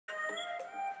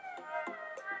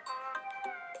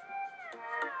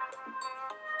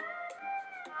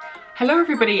Hello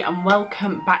everybody and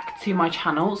welcome back to my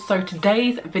channel. So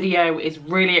today's video is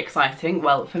really exciting,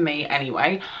 well for me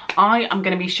anyway. I am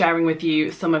going to be sharing with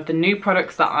you some of the new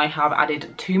products that I have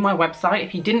added to my website.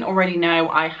 If you didn't already know,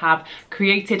 I have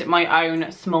created my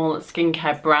own small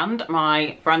skincare brand.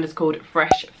 My brand is called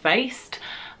Fresh Faced.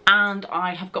 And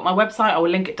I have got my website, I will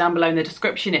link it down below in the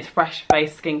description. It's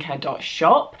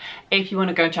freshfacedskincare.shop. If you want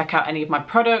to go and check out any of my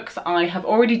products, I have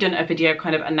already done a video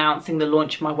kind of announcing the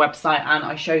launch of my website, and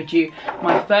I showed you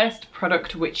my first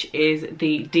product, which is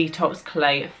the Detox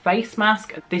Clay face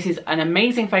mask. This is an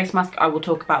amazing face mask. I will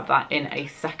talk about that in a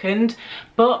second.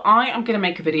 But I am going to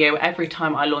make a video every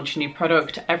time I launch a new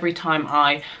product, every time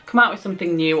I come out with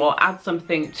something new or add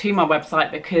something to my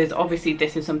website, because obviously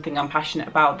this is something I'm passionate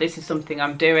about. This is something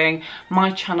I'm doing.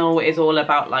 My channel is all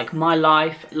about like my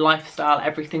life, lifestyle,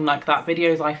 everything like that.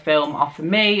 Videos I film are for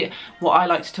me, what I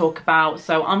like to talk about.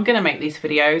 So I'm going to make these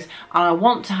videos and I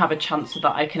want to have a chance so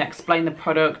that I can explain the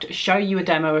product, show you a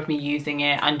demo of me using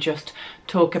it, and just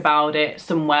talk about it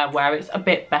somewhere where it's a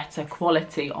bit better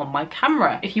quality on my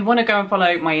camera. If you want to go and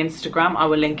follow my Instagram, I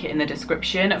will link it in the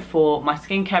description for my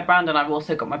skincare brand, and I've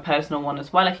also got my personal one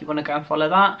as well if you want to go and follow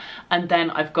that. And then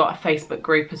I've got a Facebook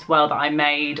group as well that I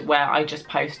made where I just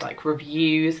post like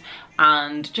reviews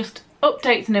and just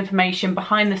updates and information.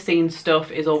 Behind the scenes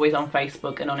stuff is always on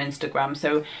Facebook and on Instagram,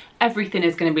 so everything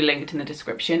is going to be linked in the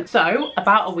description. So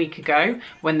about a week ago,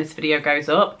 when this video goes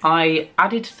up, I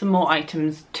added some more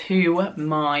items to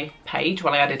my page.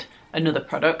 Well, I added another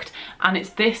product, and it's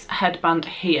this headband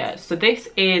here. So this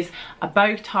is a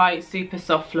bow tie super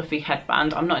soft fluffy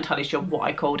headband. I'm not entirely sure what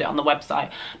I called it on the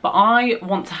website, but I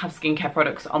want to have skincare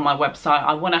products on my website.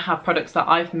 I want to have products that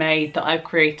I've made, that I've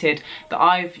created, that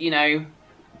I've, you know,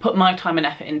 put my time and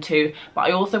effort into, but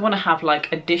I also want to have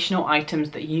like additional items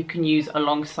that you can use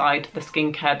alongside the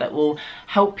skincare that will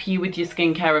help you with your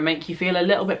skincare and make you feel a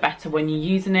little bit better when you're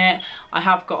using it. I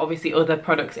have got obviously other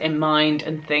products in mind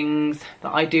and things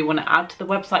that I do want to add to the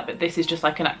website, but this is just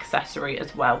like an accessory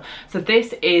as well. So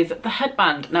this is the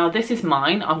headband. Now this is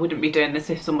mine. I wouldn't be doing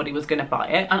this if somebody was going to buy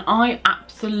it, and I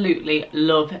absolutely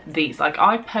love these. Like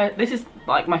this is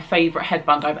like my favorite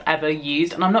headband I've ever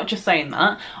used, and I'm not just saying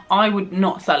that. I would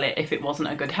not sell it if it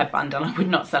wasn't a good headband, and I would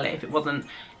not sell it if it wasn't,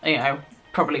 you know,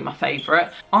 probably my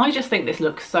favorite. I just think this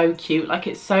looks so cute. Like,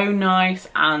 it's so nice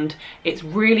and it's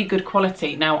really good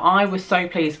quality. Now I was so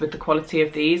pleased with the quality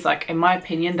of these. Like, in my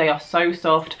opinion, they are so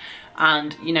soft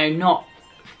and, you know, not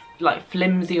like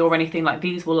flimsy or anything. Like,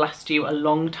 these will last you a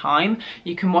long time.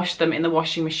 You can wash them in the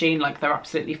washing machine, like they're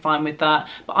absolutely fine with that.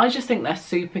 But I just think they're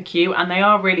super cute, and they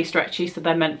are really stretchy, so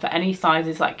they're meant for any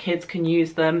sizes. Like, kids can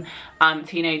use them,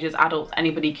 teenagers, adults,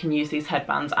 anybody can use these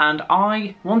headbands. And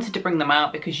I wanted to bring them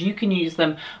out because you can use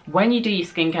them when you do your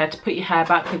skincare to put your hair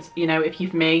back, because, you know, if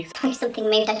you've me, if something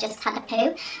moved, I just had a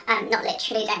poo. Not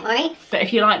literally, don't worry. but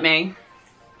if you're like me,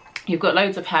 you've got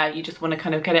loads of hair, you just want to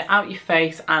kind of get it out your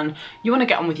face and you want to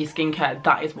get on with your skincare,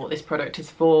 that is what this product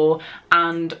is for.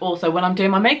 And also when I'm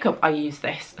doing my makeup, I use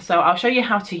this. So I'll show you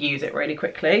how to use it really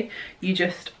quickly. You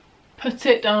just put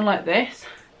it down like this,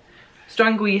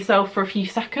 strangle yourself for a few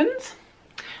seconds.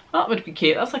 That would be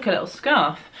cute. That's like a little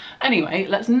scarf. Anyway,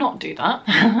 let's not do that.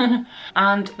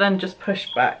 And then just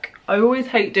push back. I always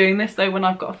hate doing this though when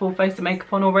I've got a full face of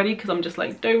makeup on already, because I'm just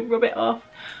like, don't rub it off.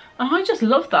 And I just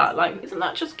love that. Like, isn't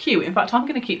that just cute? In fact, I'm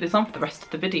going to keep this on for the rest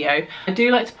of the video. I do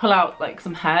like to pull out like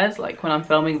some hairs, like when I'm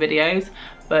filming videos,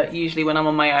 but usually when I'm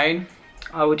on my own,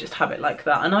 I would just have it like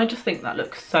that. And I just think that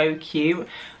looks so cute.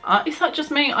 Is that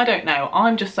just me? I don't know.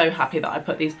 I'm just so happy that I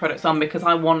put these products on, because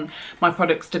I want my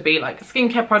products to be like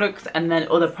skincare products and then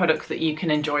other products that you can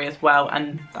enjoy as well.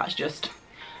 And that's just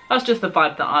the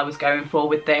vibe that I was going for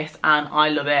with this, and I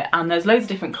love it. And there's loads of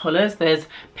different colours. There's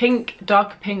pink,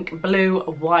 dark pink, blue,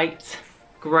 white,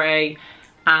 grey,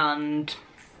 and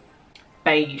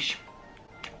beige.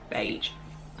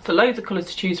 So loads of colours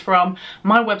to choose from.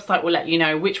 My website will let you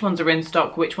know which ones are in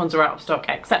stock, which ones are out of stock,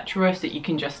 etc. So you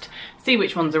can just see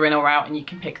which ones are in or out, and you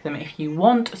can pick them if you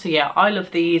want. So yeah, I love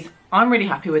these. I'm really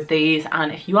happy with these,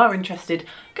 and if you are interested,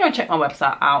 go and check my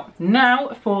website out. Now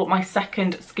for my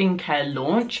second skincare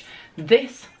launch.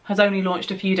 This has only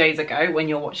launched a few days ago when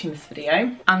you're watching this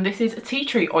video, and this is a tea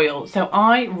tree oil. So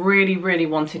I really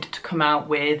wanted to come out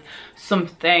with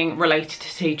something related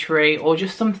to tea tree, or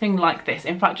just something like this.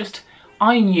 In fact,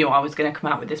 I knew I was going to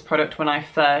come out with this product when I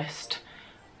first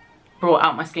brought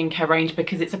out my skincare range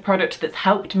because it's a product that's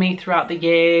helped me throughout the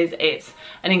years. It's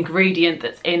an ingredient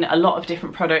that's in a lot of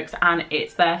different products and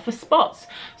it's there for spots.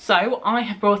 So I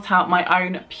have brought out my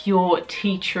own pure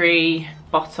tea tree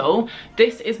bottle.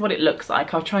 This is what it looks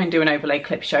like. I'll try and do an overlay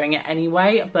clip showing it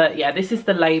anyway, but yeah, this is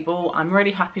the label. I'm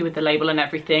really happy with the label and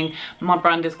everything. My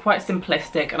brand is quite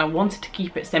simplistic and I wanted to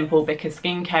keep it simple because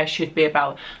skincare should be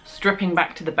about stripping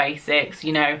back to the basics,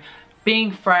 you know,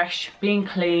 being fresh, being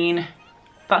clean.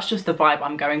 That's just the vibe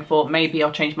I'm going for. Maybe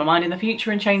I'll change my mind in the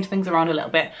future and change things around a little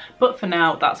bit, but for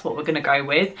now that's what we're going to go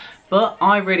with. But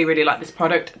I really like this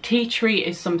product. Tea tree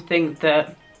is something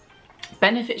that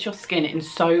benefits your skin in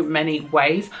so many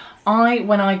ways.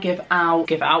 When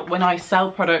I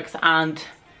sell products and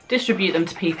distribute them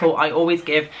to people, I always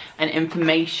give an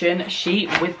information sheet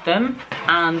with them,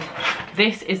 and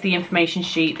this is the information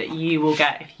sheet that you will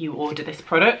get if you order this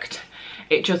product.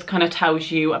 It just kind of tells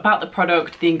you about the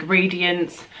product, the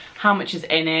ingredients, how much is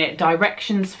in it,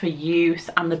 directions for use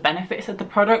and the benefits of the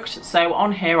product. So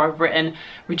on here I've written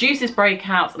reduces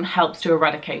breakouts and helps to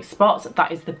eradicate spots.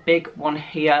 That is the big one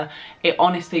here. It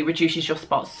honestly reduces your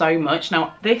spots so much.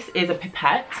 Now this is a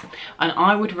pipette and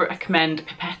I would recommend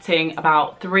pipetting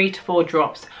about 3 to 4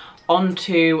 drops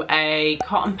onto a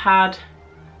cotton pad.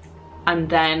 And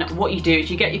then what you do is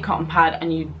you get your cotton pad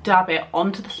and you dab it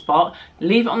onto the spot,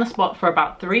 leave it on the spot for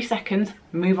about 3 seconds,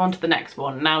 move on to the next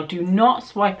one. Now do not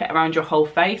swipe it around your whole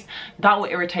face. That will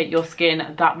irritate your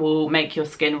skin, that will make your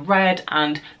skin red,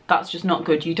 and that's just not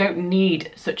good. You don't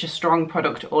need such a strong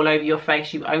product all over your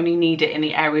face. You only need it in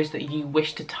the areas that you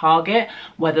wish to target,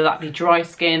 whether that be dry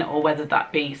skin or whether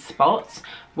that be spots,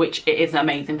 which it is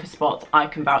amazing for spots. I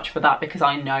can vouch for that because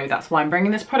I know. That's why I'm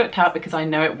bringing this product out, because I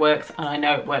know it works and I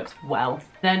know it works well.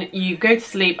 Then you go to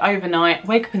sleep overnight,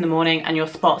 wake up in the morning and your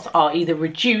spots are either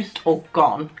reduced or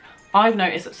gone. I've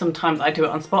noticed that sometimes I do it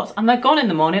on spots and they're gone in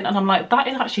the morning and I'm like, that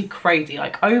is actually crazy.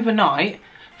 Like overnight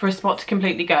for a spot to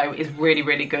completely go is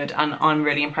really good, and I'm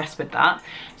really impressed with that.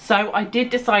 So I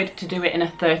did decide to do it in a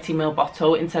 30ml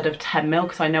bottle instead of 10ml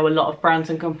because I know a lot of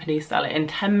brands and companies sell it in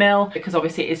 10ml because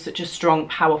obviously it is such a strong,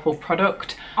 powerful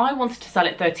product. I wanted to sell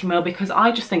it 30ml because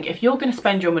I just think if you're going to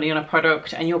spend your money on a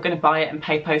product and you're going to buy it and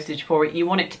pay postage for it, you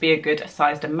want it to be a good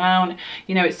sized amount.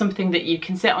 You know, it's something that you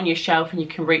can sit on your shelf and you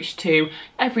can reach to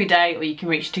every day, or you can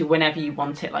reach to whenever you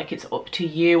want it. Like, it's up to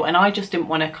you. And I just didn't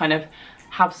want to kind of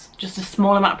have just a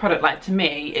small amount of product. Like, to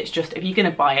me, it's just, if you're going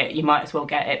to buy it, you might as well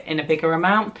get it in a bigger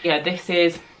amount. Yeah, this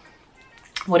is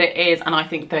what it is, and I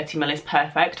think 30ml is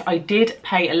perfect. I did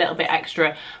pay a little bit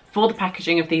extra for the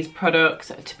packaging of these products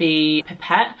to be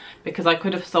pipette, because I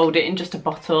could have sold it in just a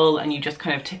bottle and you just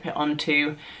kind of tip it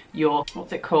onto your,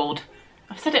 what's it called?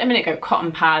 I've said it a minute ago,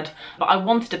 cotton pad, but I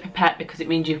wanted a pipette because it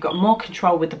means you've got more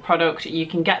control with the product. You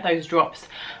can get those drops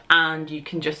and you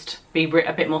can just be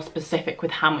a bit more specific with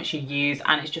how much you use,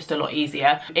 and it's just a lot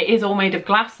easier. It is all made of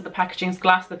glass, so the packaging's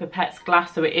glass, the pipette's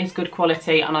glass, so it is good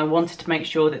quality, and I wanted to make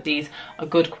sure that these are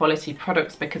good quality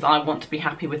products because I want to be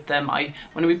happy with them. I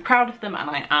want to be proud of them, and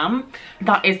I am.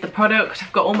 That is the product.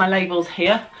 I've got all my labels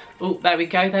here. Oh, there we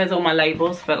go. There's all my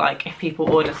labels for, like, if people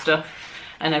order stuff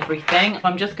and everything.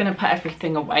 I'm just going to put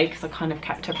everything away because I kind of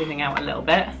kept everything out a little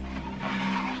bit.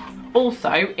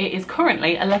 Also, it is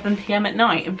currently 11 PM at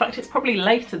night. In fact, it's probably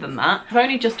later than that. I've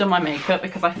only just done my makeup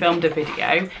because I filmed a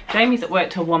video. Jamie's at work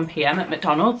till 1 PM at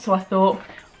McDonald's, so I thought,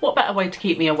 what better way to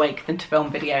keep me awake than to film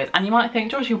videos? And you might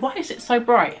think, Georgie, why is it so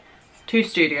bright? 2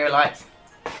 studio lights.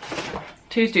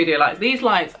 2 studio lights. These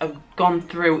lights have gone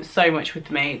through so much with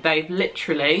me. They've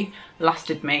literally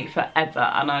lasted me forever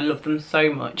and I love them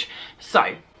so much.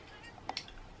 So,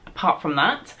 apart from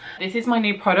that, this is my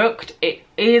new product. It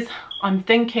is, I'm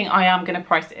thinking I am going to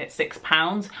price it at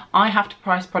 £6. I have to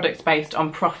price products based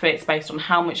on profits, based on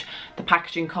how much the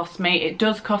packaging costs me. It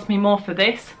does cost me more for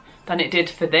this than it did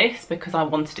for this because I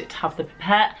wanted it to have the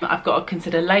pipette. I've got to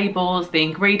consider labels, the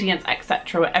ingredients,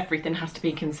 etc. Everything has to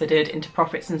be considered into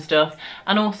profits and stuff.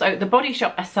 And also the Body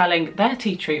Shop are selling their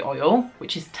tea tree oil,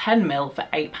 which is 10ml for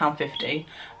 £8.50,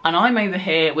 and I'm over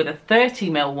here with a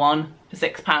 30ml one for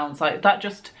 £6. Like, that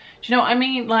just, do you know what I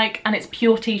mean? Like, and it's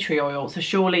pure tea tree oil, so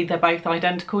surely they're both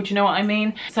identical, do you know what I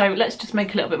mean? So let's just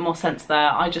make a little bit more sense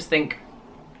there. I just think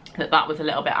that was a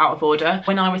little bit out of order.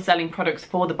 When I was selling products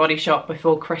for the Body Shop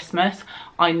before Christmas,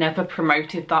 I never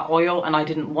promoted that oil, and I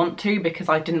didn't want to because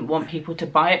I didn't want people to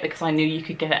buy it because I knew you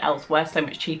could get it elsewhere so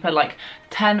much cheaper. Like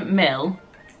 10ml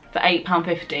for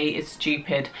 £8.50 is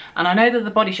stupid. And I know they're the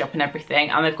Body Shop and everything,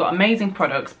 and they've got amazing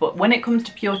products, but when it comes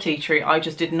to pure tea tree, I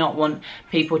just did not want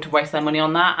people to waste their money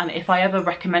on that. And if I ever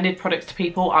recommended products to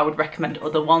people, I would recommend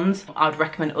other ones. I would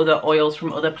recommend other oils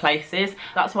from other places.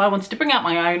 That's why I wanted to bring out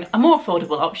my own, a more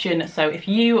affordable option. So if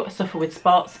you suffer with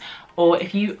spots, or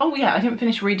if you, oh yeah, I didn't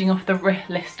finish reading off the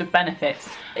list of benefits.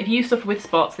 If you suffer with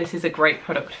spots, this is a great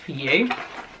product for you.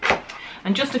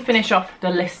 And just to finish off the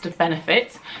list of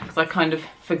benefits, because I kind of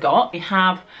forgot, we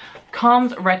have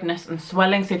calms redness and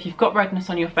swelling. So if you've got redness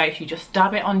on your face, you just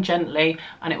dab it on gently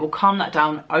and it will calm that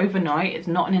down overnight. It's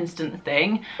not an instant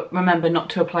thing. But remember not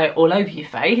to apply it all over your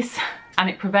face. And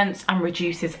it prevents and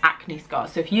reduces acne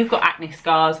scars. So if you've got acne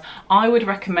scars, I would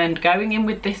recommend going in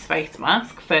with this face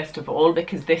mask first of all,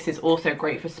 because this is also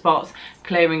great for spots,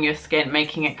 clearing your skin,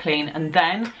 making it clean, and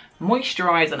then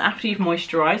moisturize. And after you've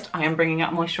moisturized, I am bringing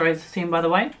out moisturizer soon, by the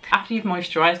way. After you've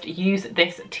moisturized, use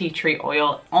this tea tree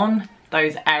oil on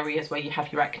those areas where you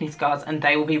have your acne scars, and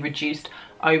they will be reduced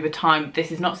over time.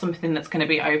 This is not something that's going to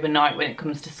be overnight when it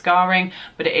comes to scarring,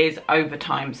 but it is over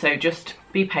time, so just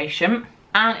be patient.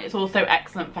 And it's also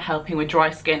excellent for helping with dry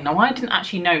skin. Now, I didn't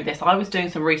actually know this. I was doing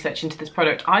some research into this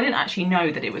product. I didn't actually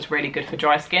know that it was really good for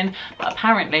dry skin, but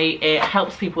apparently it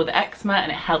helps people with eczema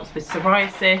and it helps with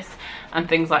psoriasis and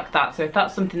things like that. So if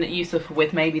that's something that you suffer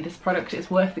with, maybe this product is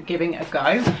worth giving a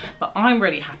go. But I'm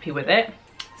really happy with it.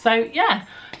 So yeah,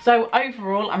 so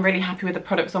overall I'm really happy with the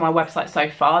products on my website so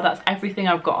far. That's everything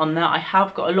I've got on there. I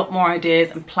have got a lot more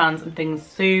ideas and plans and things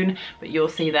soon, but you'll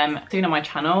see them soon on my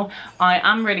channel. I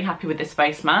am really happy with this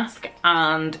face mask,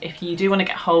 and if you do want to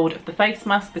get hold of the face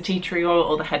mask, the tea tree oil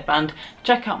or the headband,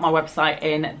 check out my website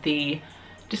in the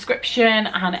description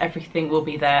and everything will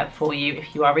be there for you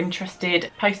if you are interested.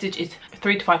 Postage is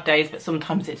 3 to 5 days, but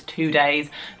sometimes it's 2 days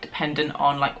dependent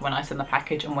on like when I send the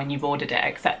package and when you've ordered it,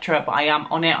 etc. But I am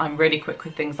on it. I'm really quick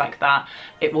with things like that.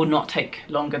 It will not take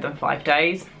longer than 5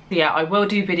 days. So yeah, I will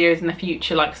do videos in the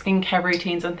future like skincare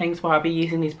routines and things where I'll be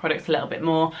using these products a little bit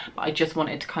more, but I just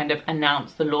wanted to kind of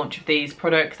announce the launch of these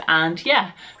products. And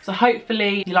yeah, so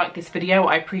hopefully you like this video.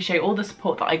 I appreciate all the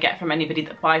support that I get from anybody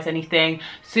that buys anything.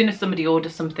 As soon as somebody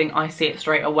orders something, I see it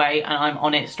straight away and I'm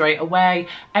on it straight away.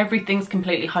 Everything's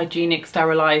completely hygienic,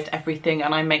 sterilized, everything,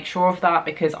 and I make sure of that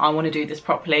because I want to do this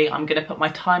properly. I'm going to put my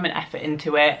time and effort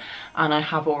into it, and I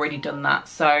have already done that.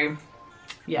 So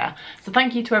yeah, so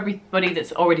thank you to everybody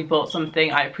that's already bought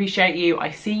something. I appreciate you,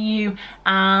 I see you,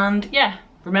 and yeah,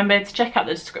 remember to check out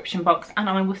the description box and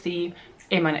I will see you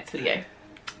in my next video.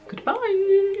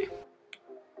 Goodbye.